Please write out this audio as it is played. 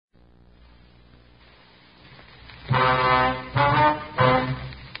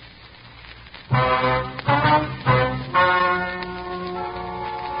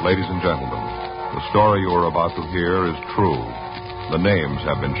story you are about to hear is true. The names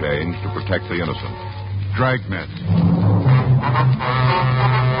have been changed to protect the innocent. Dragnet.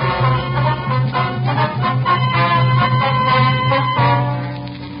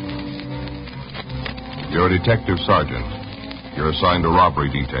 You're a detective sergeant. You're assigned to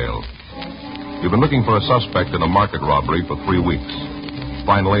robbery detail. You've been looking for a suspect in a market robbery for 3 weeks.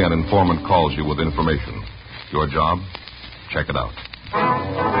 Finally, an informant calls you with information. Your job? Check it out.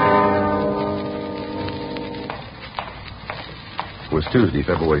 It was Tuesday,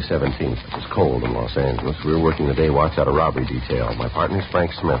 February 17th. It was cold in Los Angeles. We were working the day watch out of robbery detail. My partner's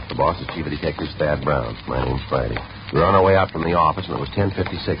Frank Smith. The boss is Chief of Detectives Thad Brown. My name's Friday. We were on our way out from the office, and it was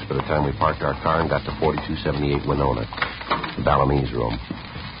 10:56 by the time we parked our car and got to 4278 Winona, the Balinese room.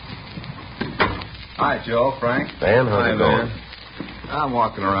 Hi, Joe, Frank. Van, how's it going? I'm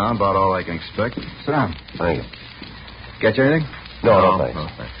walking around, about all I can expect. Sit down. Thank you. Get you anything? No, thanks. No,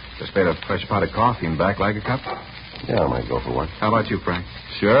 thanks. Just made a fresh pot of coffee and back like a cup. Yeah, I might go for one. How about you, Frank?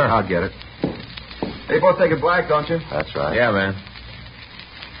 Sure. I'll get it. Hey, both take it black, don't you? That's right. Yeah, man.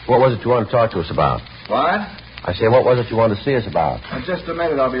 What was it you wanted to talk to us about? What? I say, what was it you wanted to see us about? In just a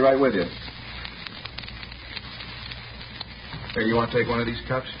minute, I'll be right with you. Hey, you want to take one of these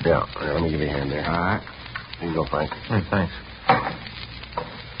cups? Yeah. Let me give you a hand there. All right. Here you go, Frank. Hey, thanks.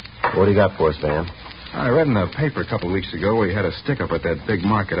 What do you got for us, Van? I read in the paper a couple of weeks ago where you had a stick-up at that big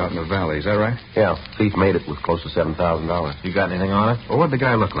market out in the valley. Is that right? Yeah. Thief made it with close to $7,000. You got anything on it? Well, what'd the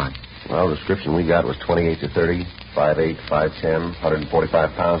guy look like? Well, the description we got was 28 to 30, 5'8", 5'10",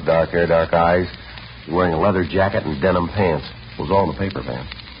 145 pounds, dark hair, dark eyes. Wearing a leather jacket and denim pants. It was all in the paper, Van.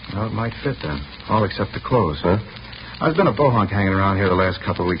 Well, it might fit then. All except the clothes. Huh? There's been a bohunk hanging around here the last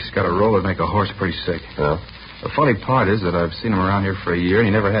couple of weeks. Got a roll that'd make a horse pretty sick. Yeah? The funny part is that I've seen him around here for a year, and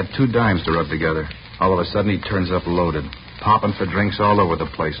he never had 2 dimes to rub together. All of a sudden, he turns up loaded. Popping for drinks all over the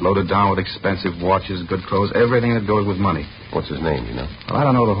place. Loaded down with expensive watches, good clothes, everything that goes with money. What's his name, you know? Well, I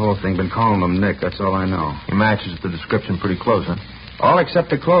don't know the whole thing. Been calling him Nick. That's all I know. He matches the description pretty close, huh? All except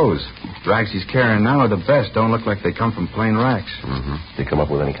the clothes. Rags he's carrying now are the best. Don't look like they come from plain racks. Mm-hmm. Did you come up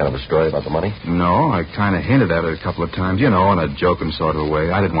with any kind of a story about the money? No, I kind of hinted at it a couple of times. You know, in a joking sort of way.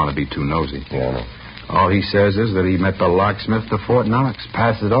 I didn't want to be too nosy. Yeah, I know. All he says is that he met the locksmith to Fort Knox.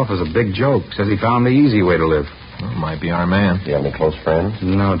 Passes it off as a big joke. Says he found the easy way to live. Well, might be our man. Do you have any close friends?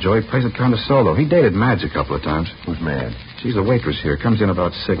 No, Joe, he plays it kind of solo. He dated Madge a couple of times. Who's Mad? She's a waitress here. Comes in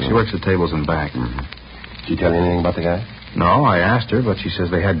about 6. She works the tables and back. Mm-hmm. Did she tell you anything about the guy? No, I asked her, but she says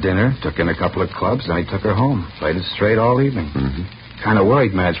they had dinner, took in a couple of clubs, and he took her home. Played it straight all evening. Mm-hmm. Kind of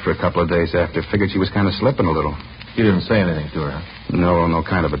worried Madge for a couple of days after. Figured she was kind of slipping a little. You didn't say anything to her, huh? No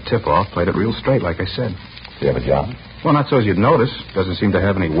kind of a tip-off. Played it real straight, like I said. Do you have a job? Well, not so as you'd notice. Doesn't seem to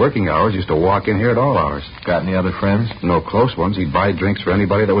have any working hours. Used to walk in here at all hours. Got any other friends? No close ones. He'd buy drinks for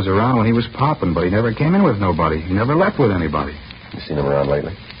anybody that was around when he was popping, but he never came in with nobody. He never left with anybody. You seen him around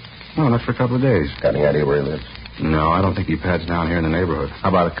lately? No, not for a couple of days. Got any idea where he lives? No, I don't think he pads down here in the neighborhood. How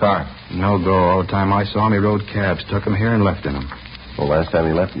about a car? No go. All the time I saw him, he rode cabs, took him here and left in them. Well, last time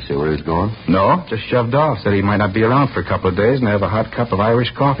he left, you say where he was going? No, just shoved off. Said he might not be around for a couple of days and have a hot cup of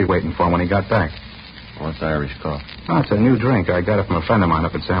Irish coffee waiting for him when he got back. What's Irish coffee? Oh, it's a new drink. I got it from a friend of mine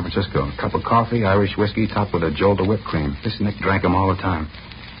up in San Francisco. A cup of coffee, Irish whiskey, topped with a jolt of whipped cream. This Nick drank them all the time.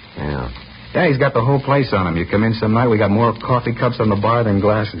 Yeah. Yeah, he's got the whole place on him. You come in some night, we got more coffee cups on the bar than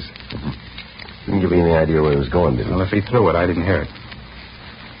glasses. Mm-hmm. Didn't give you any idea where he was going, did he? Well, if he threw it, I didn't hear it.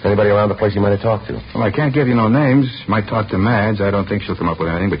 Anybody around the place you might have talked to? Well, I can't give you no names. Might talk to Madge. I don't think she'll come up with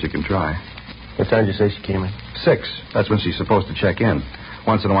anything, but you can try. What time did you say she came in? 6. That's when she's supposed to check in.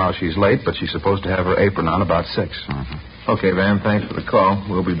 Once in a while she's late, but she's supposed to have her apron on about 6. Mm-hmm. Okay, Van, thanks for the call.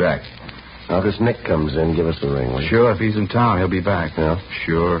 We'll be back. Now, if this Nick comes in, give us a ring, will you? Sure, if he's in town, he'll be back. Yeah?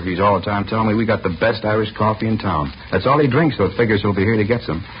 Sure. He's all the time telling me we got the best Irish coffee in town. That's all he drinks, so it figures he'll be here to get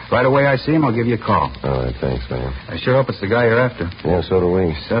some. Right away I see him, I'll give you a call. All right, thanks, man. I sure hope it's the guy you're after. Yeah, so do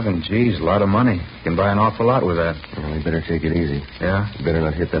we. 7 G's, a lot of money. You can buy an awful lot with that. Well, we better take it easy. Yeah? You better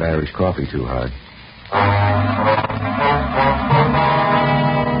not hit that Irish coffee too hard.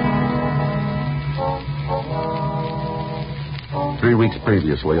 3 weeks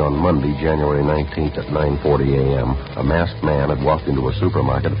previously, on Monday, January 19th at 9:40 a.m., a masked man had walked into a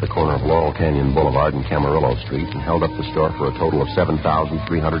supermarket at the corner of Laurel Canyon Boulevard and Camarillo Street and held up the store for a total of $7,367.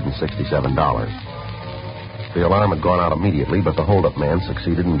 The alarm had gone out immediately, but the holdup man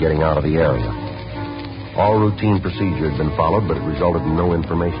succeeded in getting out of the area. All routine procedure had been followed, but it resulted in no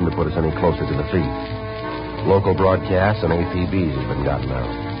information to put us any closer to the thief. Local broadcasts and APBs had been gotten out.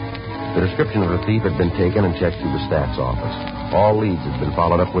 The description of the thief had been taken and checked through the stats office. All leads had been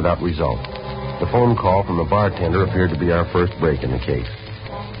followed up without result. The phone call from the bartender appeared to be our first break in the case.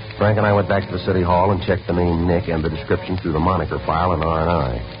 Frank and I went back to the city hall and checked the name Nick and the description through the moniker file in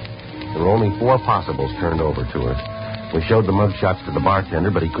R&I. There were only 4 possibles turned over to us. We showed the mugshots to the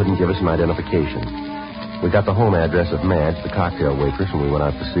bartender, but he couldn't give us an identification. We got the home address of Madge, the cocktail waitress, and we went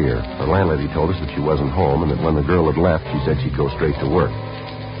out to see her. Her landlady told us that she wasn't home and that when the girl had left, she said she'd go straight to work.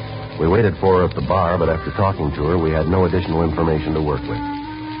 We waited for her at the bar, but after talking to her, we had no additional information to work with.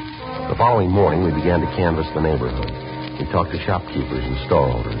 The following morning, we began to canvass the neighborhood. We talked to shopkeepers and store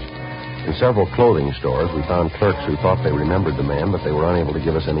owners. In several clothing stores, we found clerks who thought they remembered the man, but they were unable to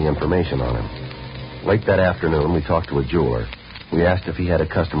give us any information on him. Late that afternoon, we talked to a jeweler. We asked if he had a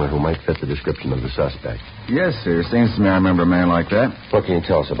customer who might fit the description of the suspect. Yes, sir. Seems to me I remember a man like that. What can you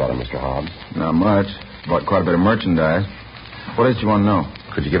tell us about him, Mr. Hobbs? Not much. Bought quite a bit of merchandise. What else you want to know?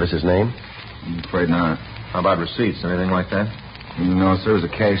 Could you give us his name? I'm afraid not. How about receipts? Anything like that? No, sir. It was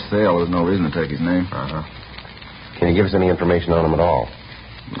a cash sale. There's no reason to take his name. Uh-huh. Can you give us any information on him at all?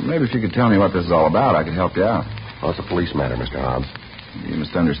 Maybe if you could tell me what this is all about, I could help you out. Well, it's a police matter, Mr. Hobbs. You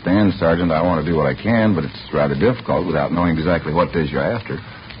must understand, Sergeant, I want to do what I can, but it's rather difficult without knowing exactly what it is you're after.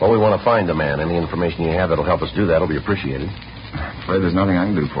 Well, we want to find the man. Any information you have that'll help us do that will be appreciated. I'm afraid there's nothing I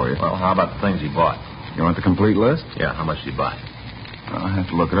can do for you. Well, how about the things he bought? You want the complete list? Yeah, how much did he buy? I'll have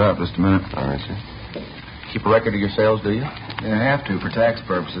to look it up just a minute. All right, sir. Keep a record of your sales, do you? Yeah, I have to for tax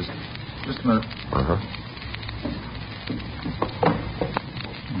purposes. Just a minute. Uh-huh.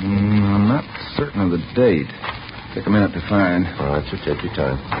 I'm not certain of the date. Take a minute to find. All right, sir. Take your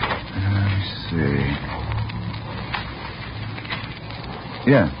time. Let me see.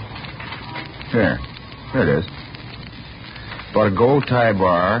 Yeah. Here it is. Bought a gold tie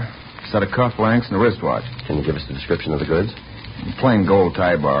bar, set of cufflinks, and a wristwatch. Can you give us the description of the goods? Plain gold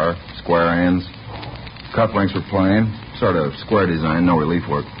tie bar, square ends. Cufflinks were plain, sort of square design, no relief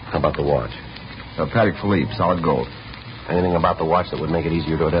work. How about the watch? A Patek Philippe, solid gold. Anything about the watch that would make it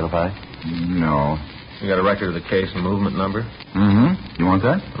easier to identify? No. You got a record of the case and movement number? Mm-hmm. You want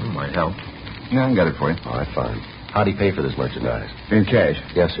that? Might help. Yeah, I got it for you. All right, fine. How'd he pay for this merchandise? In cash.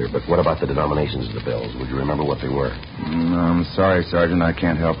 Yes, sir, but what about the denominations of the bills? Would you remember what they were? I'm sorry, Sergeant, I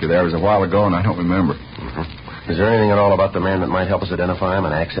can't help you there. It was a while ago, and I don't remember. Mm-hmm. Is there anything at all about the man that might help us identify him?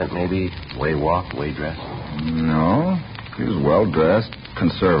 An accent, maybe? Way walk, way dress? No. He was well-dressed,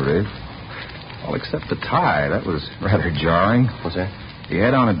 conservative. All except the tie. That was rather jarring. What's that? He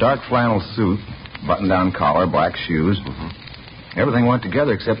had on a dark flannel suit, button-down collar, black shoes. Mm-hmm. Everything went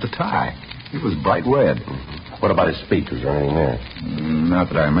together except the tie. He was bright red. Mm-hmm. What about his speech? Was there anything there?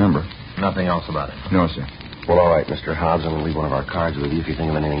 Not that I remember. Nothing else about it? No, sir. Well, all right, Mr. Hobbs. I'm going to leave one of our cards with you. If you think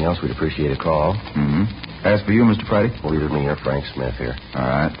of anything else, we'd appreciate a call. Mm-hmm. As for you, Mr. Freddy? We'll leave it with me or Frank Smith here. All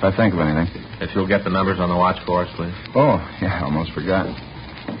right. If I think of anything. If you'll get the numbers on the watch for us, please. Oh, yeah, I almost forgot.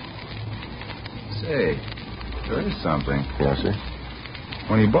 Say, there is something. Yes, sir?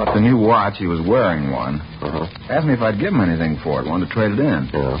 When he bought the new watch, he was wearing one. Uh-huh. Asked me if I'd give him anything for it. Wanted to trade it in.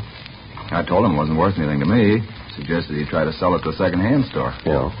 Yeah. I told him it wasn't worth anything to me. Suggested he'd try to sell it to a second-hand store.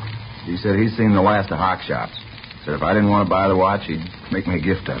 Yeah. He said he'd seen the last of Hawk shops. Said if I didn't want to buy the watch, he'd make me a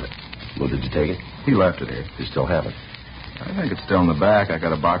gift of it. Well, did you take it? He left it here. You still have it? I think it's still in the back. I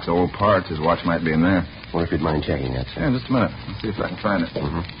got a box of old parts. His watch might be in there. Wonder if you'd mind checking that, sir. Yeah, just a minute. Let's see if I can find it.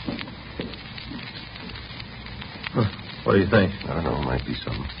 Mm-hmm. What do you think? I don't know. It might be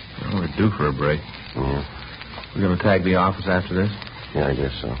something. Well, we're due for a break. Yeah. We're going to tag the office after this? Yeah, I guess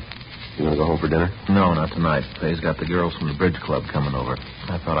so. You want to go home for dinner? No, not tonight. Fay's got the girls from the bridge club coming over.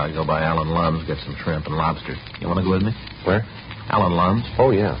 I thought I'd go by Alan Lum's, get some shrimp and lobster. You want to go with me? Where? Alan Lum's. Oh,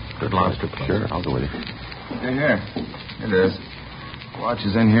 yeah. Good lobster place. Sure, I'll go with you. Hey, here. It is. Watch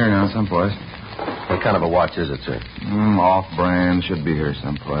is in here now someplace. What kind of a watch is it, sir? Off-brand. Should be here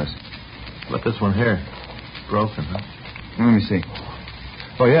someplace. But this one here, broken, huh? Let me see.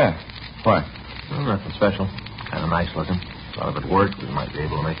 Oh, yeah. Why? Well, nothing special. Kind of nice looking. Thought if it worked, we might be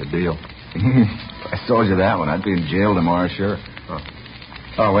able to make a deal. I sold you that one. I'd be in jail tomorrow, sure.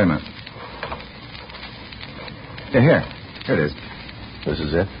 Oh, wait a minute. Yeah, here. Here it is. This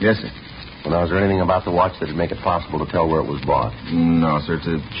is it? Yes, sir. Well, now, is there anything about the watch that would make it possible to tell where it was bought? No, sir. It's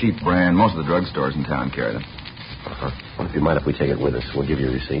a cheap brand. Most of the drugstores in town carry them. Uh-huh. Well, if you mind if we take it with us, we'll give you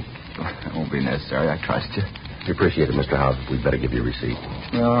a receipt. That won't be necessary. I trust you. We appreciate it, Mr. House. We'd better give you a receipt.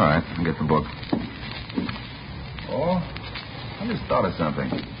 Well, all right. I'll get the book. Oh, I just thought of something.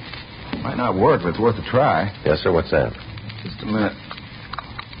 Might not work, but it's worth a try. Yes, sir. What's that? Just a minute.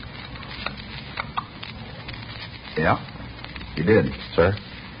 Yeah, he did. Sir?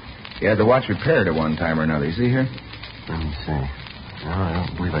 He had the watch repaired at one time or another. You see here? Let me see. No, I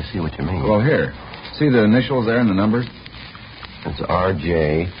don't believe I see what you mean. Well, here. See the initials there and the numbers? It's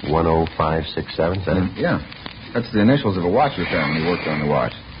RJ10567, is that it? Yeah. That's the initials of a watch repair when he worked on the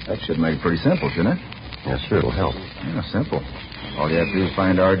watch. That should make it pretty simple, shouldn't it? Yes, sir, it'll help. Yeah, simple. All you have to do is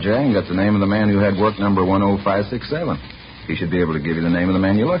find R.J. and get the name of the man who had work number 10567. He should be able to give you the name of the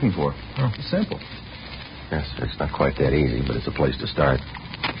man you're looking for. Oh. It's simple. Yes, sir, it's not quite that easy, but it's a place to start.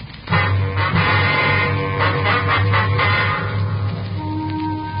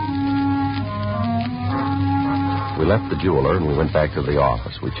 We left the jeweler and we went back to the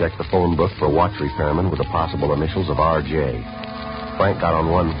office. We checked the phone book for a watch repairman with the possible initials of R.J. Frank got on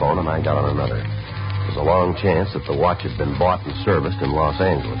one phone and I got on another. There's a long chance that the watch had been bought and serviced in Los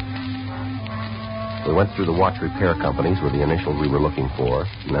Angeles. We went through the watch repair companies with the initials we were looking for,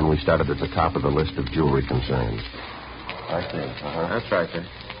 and then we started at the top of the list of jewelry concerns. I see. That's right, sir.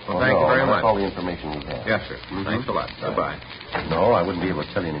 Well, thank you very much. That's all the information we have. Yes, sir. Mm-hmm. Thanks a lot. Goodbye. No, I wouldn't be able to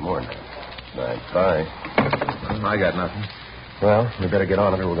tell you any more than that. Right. Bye. I got nothing. Well, we better get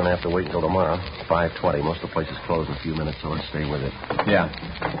on it or we're going to have to wait until tomorrow. 5:20. Most of the places close in a few minutes, so let's stay with it. Yeah.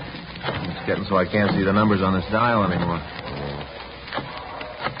 It's getting so I can't see the numbers on this dial anymore.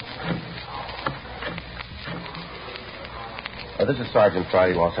 This is Sergeant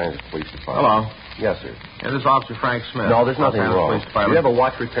Friday, Los Angeles Police Department. Hello. Yes, sir. Yeah, this is Officer Frank Smith. No, there's nothing Los Angeles wrong. Police Department. Do you have a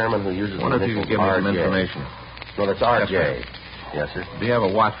watch repairman who uses the Wonder if you initials could give me some RJ? information. No, that's R.J. Yes, Yes, sir. Do you have a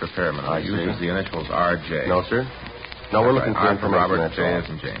watch repairman who uses the initials R.J.? No, sir. No, we're looking for R for information. Robert, that's J all. as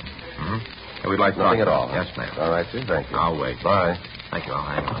in James. Mm-hmm. We'd like to Nothing talk at all. Yes, ma'am. All right, sir. Thank you. I'll wait. Bye. Thank you. I'll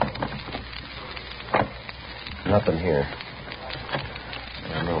hang on. Nothing here.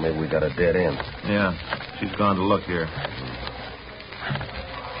 I don't know. Maybe we got a dead end. Yeah. She's gone to look here.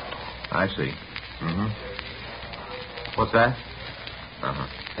 I see. Mm-hmm. What's that? Uh-huh.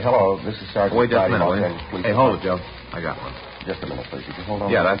 Hey, hello, this is Sergeant Wait just a Friday, minute, Los will you? Angeles Police Hey, hold it, Department. Joe. I got one. Just a minute, please. Could you hold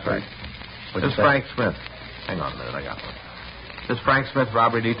on? Yeah, a minute, that's right. please? This What'd you is say? Frank Smith. Hang on a minute. I got one. This is Frank Smith,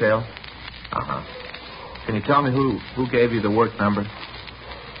 robbery detail? Uh-huh. Can you tell me who gave you the work number?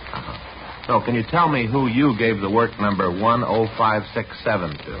 Uh-huh. No, can you tell me who you gave the work number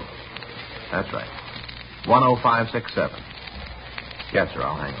 10567 to? That's right. 10567. Yes, sir.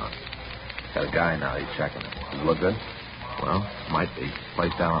 I'll hang on. Got a guy now. He's checking it. Does it look good? Well, might be.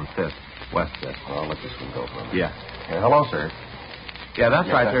 Place down on 5th. West 5th. Well, I'll let this one go for a minute. Yeah. Hello, sir. Yeah, that's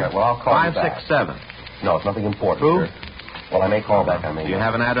Yes, right, that's sir. right. Well, I'll call you back. 567. No, it's nothing important, Who? sir. Well, I may call back. I may Do you not.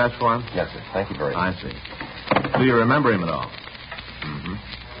 have an address for him? Yes, sir. Thank you very much. I see. Do you remember him at all? Mm-hmm.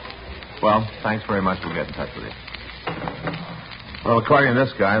 Well, thanks very much. We'll get in touch with you. Well, according to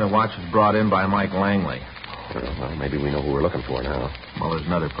this guy, the watch was brought in by Mike Langley. Well, maybe we know who we're looking for now. Well, there's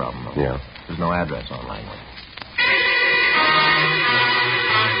another problem, though. Yeah. There's no address on Langley.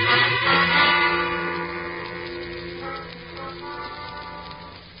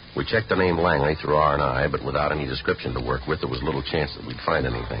 We checked the name Langley through R&I, but without any description to work with, there was little chance that we'd find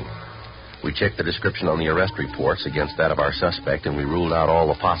anything. We checked the description on the arrest reports against that of our suspect, and we ruled out all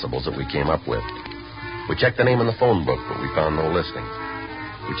the possibles that we came up with. We checked the name in the phone book, but we found no listing.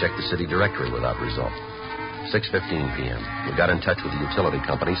 We checked the city directory without result. 6:15 p.m. We got in touch with the utility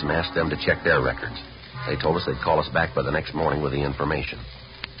companies and asked them to check their records. They told us they'd call us back by the next morning with the information.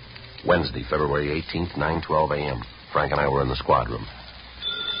 Wednesday, February 18th, 9:12 a.m. Frank and I were in the squad room.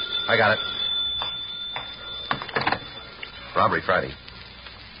 I got it. Robbery Friday.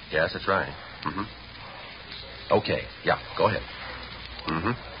 Yes, that's right. Mm-hmm. Okay. Yeah, go ahead.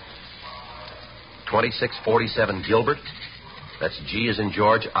 Mm-hmm. 2647 Gilbert. That's G as in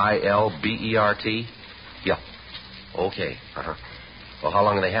George, I-L-B-E-R-T. Yeah. Okay. Uh-huh. Well, how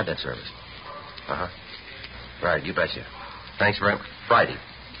long have they had that service? Uh-huh. Right, you betcha. Thanks very much. Friday.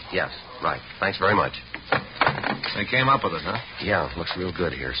 Yes, right. Thanks very much. They came up with it, huh? Yeah, looks real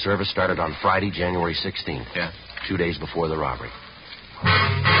good here. Service started on Friday, January 16th. Yeah. 2 days before the robbery.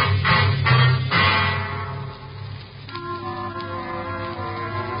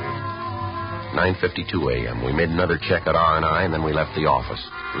 (9:52 a.m.) We made another check at R&I, and then we left the office.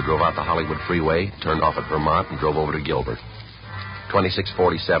 We drove out the Hollywood Freeway, turned off at Vermont, and drove over to Gilbert.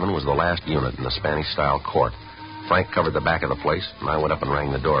 2647 was the last unit in the Spanish-style court. Frank covered the back of the place, and I went up and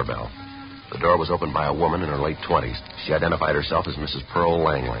rang the doorbell. The door was opened by a woman in her late 20s. She identified herself as Mrs. Pearl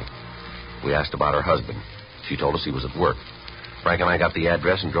Langley. We asked about her husband. She told us he was at work. Frank and I got the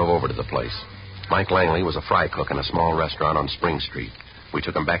address and drove over to the place. Mike Langley was a fry cook in a small restaurant on Spring Street. We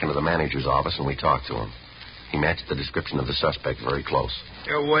took him back into the manager's office, and we talked to him. He matched the description of the suspect very close.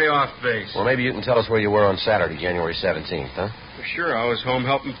 You're way off base. Well, maybe you can tell us where you were on Saturday, January 17th, huh? For sure, I was home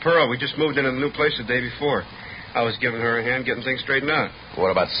helping Pearl. We just moved into the new place the day before. I was giving her a hand getting things straightened out.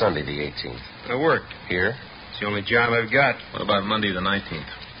 What about Sunday, the 18th? I worked. Here? It's the only job I've got. What about Monday the 19th?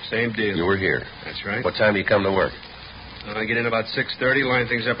 Same deal. You were here. That's right. What time do you come to work? I get in about 6:30, line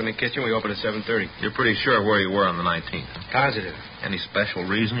things up in the kitchen. We open at 7:30. You're pretty sure where you were on the 19th. Huh? Positive. Any special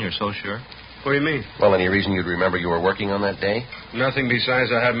reason you're so sure? What do you mean? Well, any reason you'd remember you were working on that day? Nothing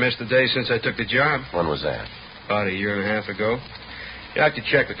besides I haven't missed a day since I took the job. When was that? About a year and a half ago. You have to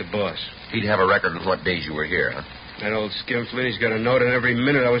check with the boss. He'd have a record of what days you were here, huh? That old skinflint, he's got a note on every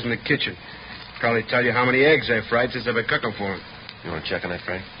minute I was in the kitchen. Probably tell you how many eggs I fried since I've been cooking for him. You want to check on that,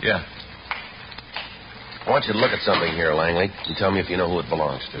 Frank? Yeah. I want you to look at something here, Langley, and tell me if you know who it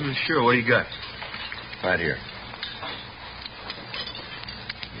belongs to. Sure, what do you got? Right here.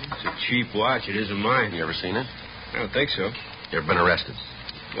 It's a cheap watch. It isn't mine. You ever seen it? I don't think so. You ever been arrested?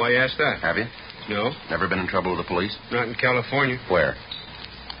 Why you ask that? Have you? No, Never been in trouble with the police? not in California. Where?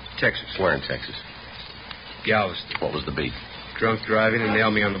 Texas. Where in Texas? Galveston. What was the beat? Drunk driving and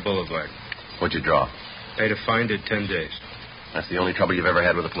nailed me on the boulevard. What'd you draw? Paid a fine, did 10 days. That's the only trouble you've ever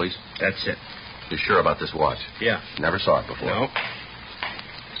had with the police? That's it. You're sure about this watch? Yeah. Never saw it before? No.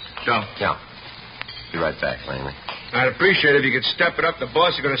 No. Yeah. Be right back, Langley. I'd appreciate it if you could step it up. The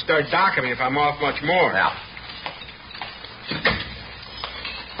boss is going to start docking me if I'm off much more. Yeah.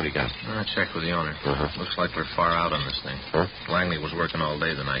 What do you got? I checked with the owner. Uh-huh. Looks like we're far out on this thing. Huh? Langley was working all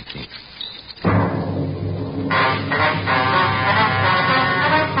day the 19th.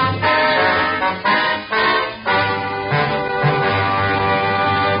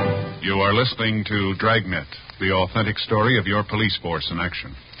 You are listening to Dragnet, the authentic story of your police force in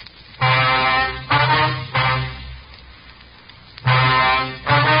action.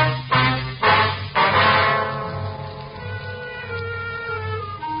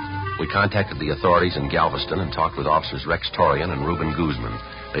 We contacted the authorities in Galveston and talked with officers Rex Torian and Reuben Guzman.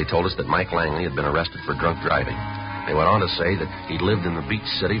 They told us that Mike Langley had been arrested for drunk driving. They went on to say that he'd lived in the beach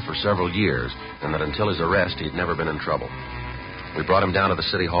city for several years and that until his arrest, he'd never been in trouble. We brought him down to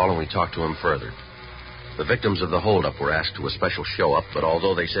the city hall and we talked to him further. The victims of the holdup were asked to a special show-up, but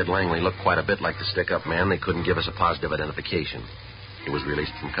although they said Langley looked quite a bit like the stick-up man, they couldn't give us a positive identification. He was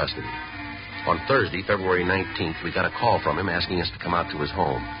released from custody. On Thursday, February 19th, we got a call from him asking us to come out to his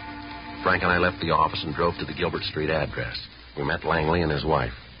home. Frank and I left the office and drove to the Gilbert Street address. We met Langley and his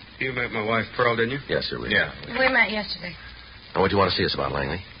wife. You met my wife, Pearl, didn't you? Yes, sir. Yeah. We met yesterday. And what do you want to see us about,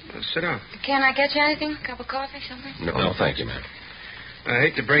 Langley? Sit down. Can I get you anything? A cup of coffee, something? No, thank you, ma'am. I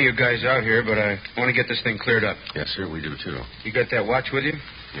hate to bring you guys out here, but I want to get this thing cleared up. Yes, sir, we do, too. You got that watch with you?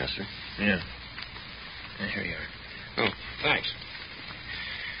 Yes, sir. Yeah. Here you are. Oh, thanks.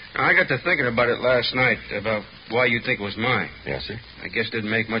 Now, I got to thinking about it last night, about why you think it was mine. Yes, sir. I guess it didn't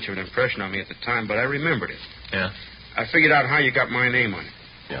make much of an impression on me at the time, but I remembered it. Yeah? I figured out how you got my name on it.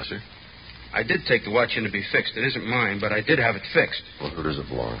 Yes, sir. I did take the watch in to be fixed. It isn't mine, but I did have it fixed. Well, who does it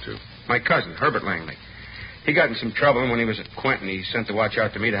belong to? My cousin, Herbert Langley. He got in some trouble, and when he was at Quentin, he sent the watch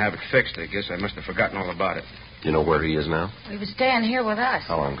out to me to have it fixed. I guess I must have forgotten all about it. You know where he is now? He was staying here with us.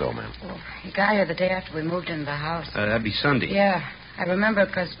 How long ago, ma'am? Oh, he got here the day after we moved into the house. That'd be Sunday. Yeah, I remember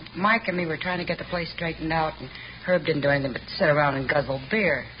because Mike and me were trying to get the place straightened out, and Herb didn't do anything but sit around and guzzle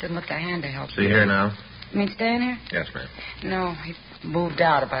beer. Didn't look a hand to help. So you here now? You mean staying here? Yes, ma'am. No, he moved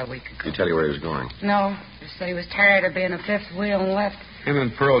out about a week ago. Did he tell you where he was going? No, just said he was tired of being a fifth wheel and left. Him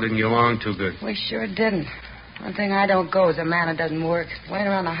and Pearl didn't get along too good. We sure didn't. One thing I don't go is a man that doesn't work. Laying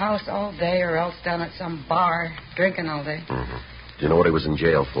around the house all day or else down at some bar, drinking all day. Mm-hmm. Do you know what he was in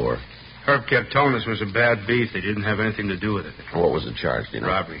jail for? Herb kept telling us it was a bad beef. They didn't have anything to do with it. What was it charged, do you know?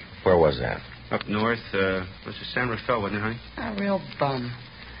 Robbery. Where was that? Up north, was it San Rafael, wasn't it, honey? A real bum.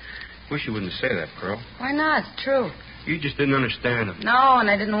 Wish you wouldn't say that, Pearl. Why not? It's true. You just didn't understand him. No, and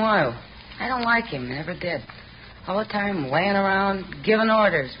I didn't want to. I don't like him. Never did. All the time laying around, giving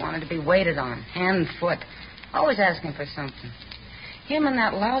orders, wanted to be waited on, hand and foot. Always asking for something. Him and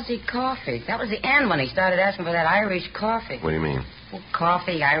that lousy coffee. That was the end when he started asking for that Irish coffee. What do you mean? Well,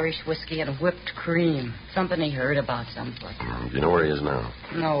 coffee, Irish whiskey, and whipped cream. Something he heard about someplace. Do you know where he is now?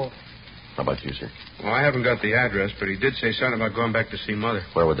 No. How about you, sir? Well, I haven't got the address, but he did say something about going back to see Mother.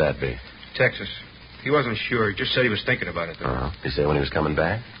 Where would that be? Texas. He wasn't sure. He just said he was thinking about it, though. Uh-huh. Did he say when he was coming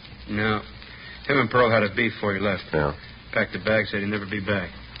back? No. Him and Pearl had a beef before he left. Yeah. Packed a bag, said he'd never be back.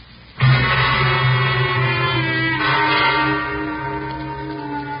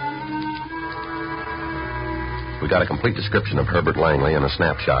 We got a complete description of Herbert Langley and a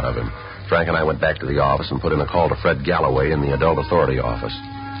snapshot of him. Frank and I went back to the office and put in a call to Fred Galloway in the Adult Authority office.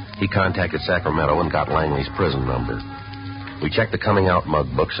 He contacted Sacramento and got Langley's prison number. We checked the coming-out mug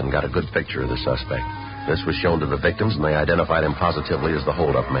books and got a good picture of the suspect. This was shown to the victims, and they identified him positively as the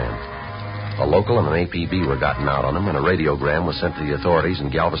hold-up man. A local and an APB were gotten out on him, and a radiogram was sent to the authorities in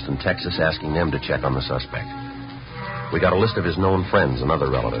Galveston, Texas, asking them to check on the suspect. We got a list of his known friends and other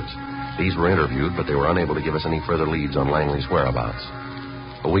relatives. These were interviewed, but they were unable to give us any further leads on Langley's whereabouts.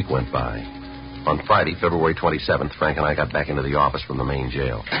 A week went by. On Friday, February 27th, Frank and I got back into the office from the main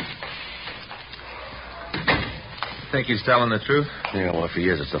jail. Think he's telling the truth? Yeah, well, if he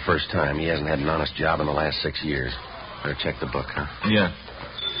is, it's the first time. He hasn't had an honest job in the last 6 years. Better check the book, huh? Yeah.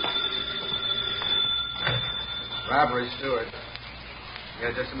 Robbery, Stewart.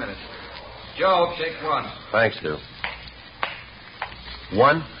 Yeah, just a minute. Joe, shake 1. Thanks, Stu.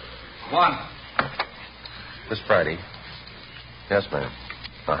 1? 1. This Friday. Yes, ma'am.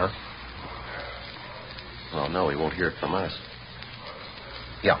 Uh-huh. Oh, no, he won't hear it from us.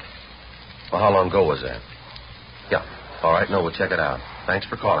 Yeah. Well, how long ago was that? Yeah. All right, no, we'll check it out. Thanks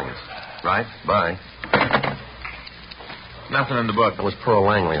for calling us. Right? Bye. Nothing in the book. It was Pearl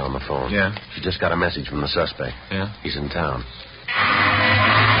Langley on the phone. Yeah? She just got a message from the suspect. Yeah? He's in town.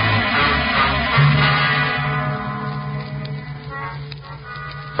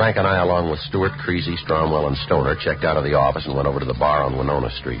 Frank and I, along with Stewart, Creasy, Stromwell, and Stoner, checked out of the office and went over to the bar on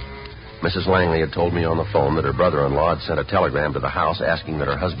Winona Street. Mrs. Langley had told me on the phone that her brother-in-law had sent a telegram to the house asking that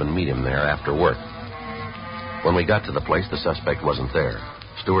her husband meet him there after work. When we got to the place, the suspect wasn't there.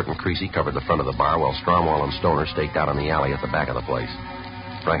 Stewart and Creasy covered the front of the bar while Stromwell and Stoner staked out on the alley at the back of the place.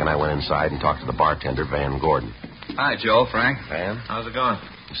 Frank and I went inside and talked to the bartender, Van Gordon. Hi, Joe, Frank. Van? How's it going?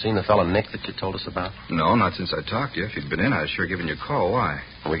 You seen the fellow Nick that you told us about? No, not since I talked to you. If you'd been in, I'd sure given you a call. Why?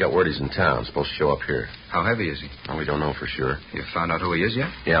 Well, we got word he's in town. Supposed to show up here. How heavy is he? Well, we don't know for sure. You found out who he is yet?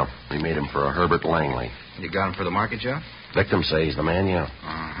 Yeah, we made him for a Herbert Langley. You got him for the market job? Victims say he's the man, yeah.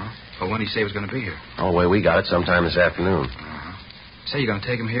 Uh-huh. Well, when did he say he was going to be here? Oh, the way we got it, sometime this afternoon. Uh-huh. Say you're going to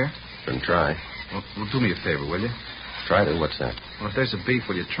take him here? Can try. Well, do me a favor, will you? Try to. What's that? Well, if there's a beef,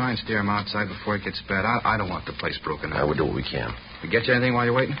 will you try and steer him outside before it gets bad? I don't want the place broken up. We'll do what we can. We get you anything while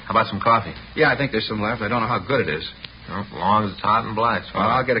you're waiting? How about some coffee? Yeah, I think there's some left. I don't know how good it is. Well, as long as it's hot and black. Well,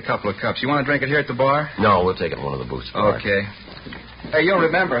 I'll get a couple of cups. You want to drink it here at the bar? No, we'll take it in one of the booths. Okay. Hey, you'll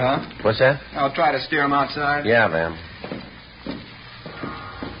remember, huh? What's that? I'll try to steer him outside. Yeah, Van.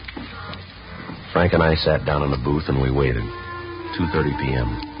 Frank and I sat down in the booth and we waited. 2:30 p.m.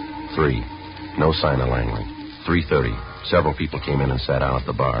 3. No sign of Langley. 3:30. Several people came in and sat down at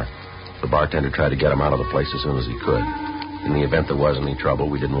the bar. The bartender tried to get him out of the place as soon as he could. In the event there was any trouble,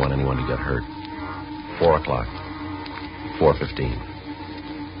 we didn't want anyone to get hurt. 4 o'clock. 4:15.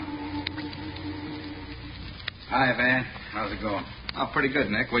 Hi, Van. How's it going? Oh, pretty good,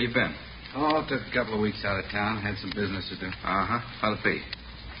 Nick. Where you been? Oh, took a couple of weeks out of town. Had some business to do. Uh-huh. How'd it be?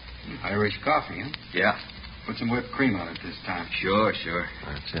 Irish coffee, huh? Yeah. Put some whipped cream on it this time. Sure.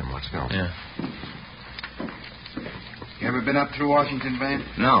 That's him. Let's go. Yeah. You ever been up through Washington, Van?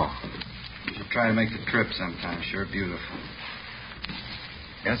 No. You should try to make the trip sometime. Sure beautiful.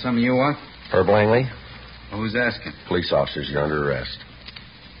 Got something you want? Herb Langley? Well, who's asking? Police officers, you're under arrest.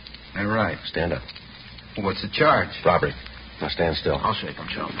 All right. Stand up. Well, what's the charge? Robbery. Now stand still. I'll shake him,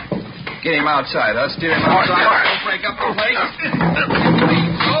 Joe. Get him outside. I'll steer him outside. Don't break up the place.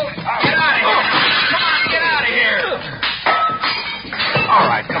 Get out of here. Come on, get out of here. All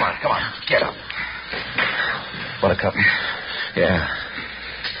right, come on. Get up. Want a cup? Yeah.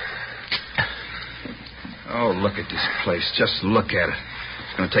 Oh, look at this place. Just look at it.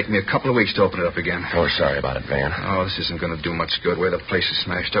 It's going to take me a couple of weeks to open it up again. Oh, we're sorry about it, Van. Oh, this isn't going to do much good. Where the place is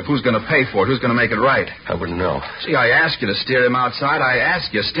smashed up. Who's going to pay for it? Who's going to make it right? I wouldn't know. See, I asked you to steer him outside. I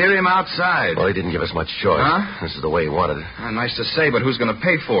asked you, steer him outside. Well, he didn't give us much choice. Huh? This is the way he wanted it. Nice to say, but who's going to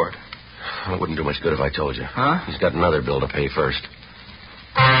pay for it? Well, it wouldn't do much good if I told you. Huh? He's got another bill to pay first.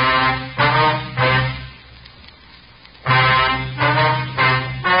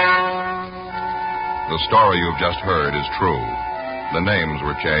 The story you've just heard is true. The names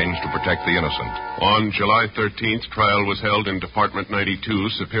were changed to protect the innocent. On July 13th, trial was held in Department 92,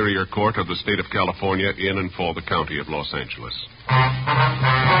 Superior Court of the State of California, in and for the County of Los Angeles.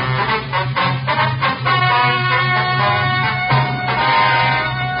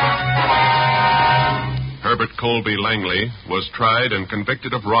 Herbert Colby Langley was tried and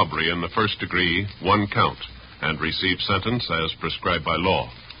convicted of robbery in the first degree, 1 count, and received sentence as prescribed by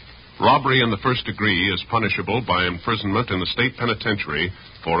law. Robbery in the first degree is punishable by imprisonment in the state penitentiary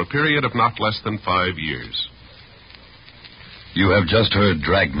for a period of not less than 5 years. You have just heard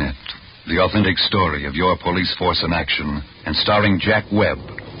Dragnet, the authentic story of your police force in action, and starring Jack Webb,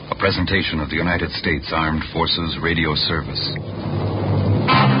 a presentation of the United States Armed Forces Radio Service.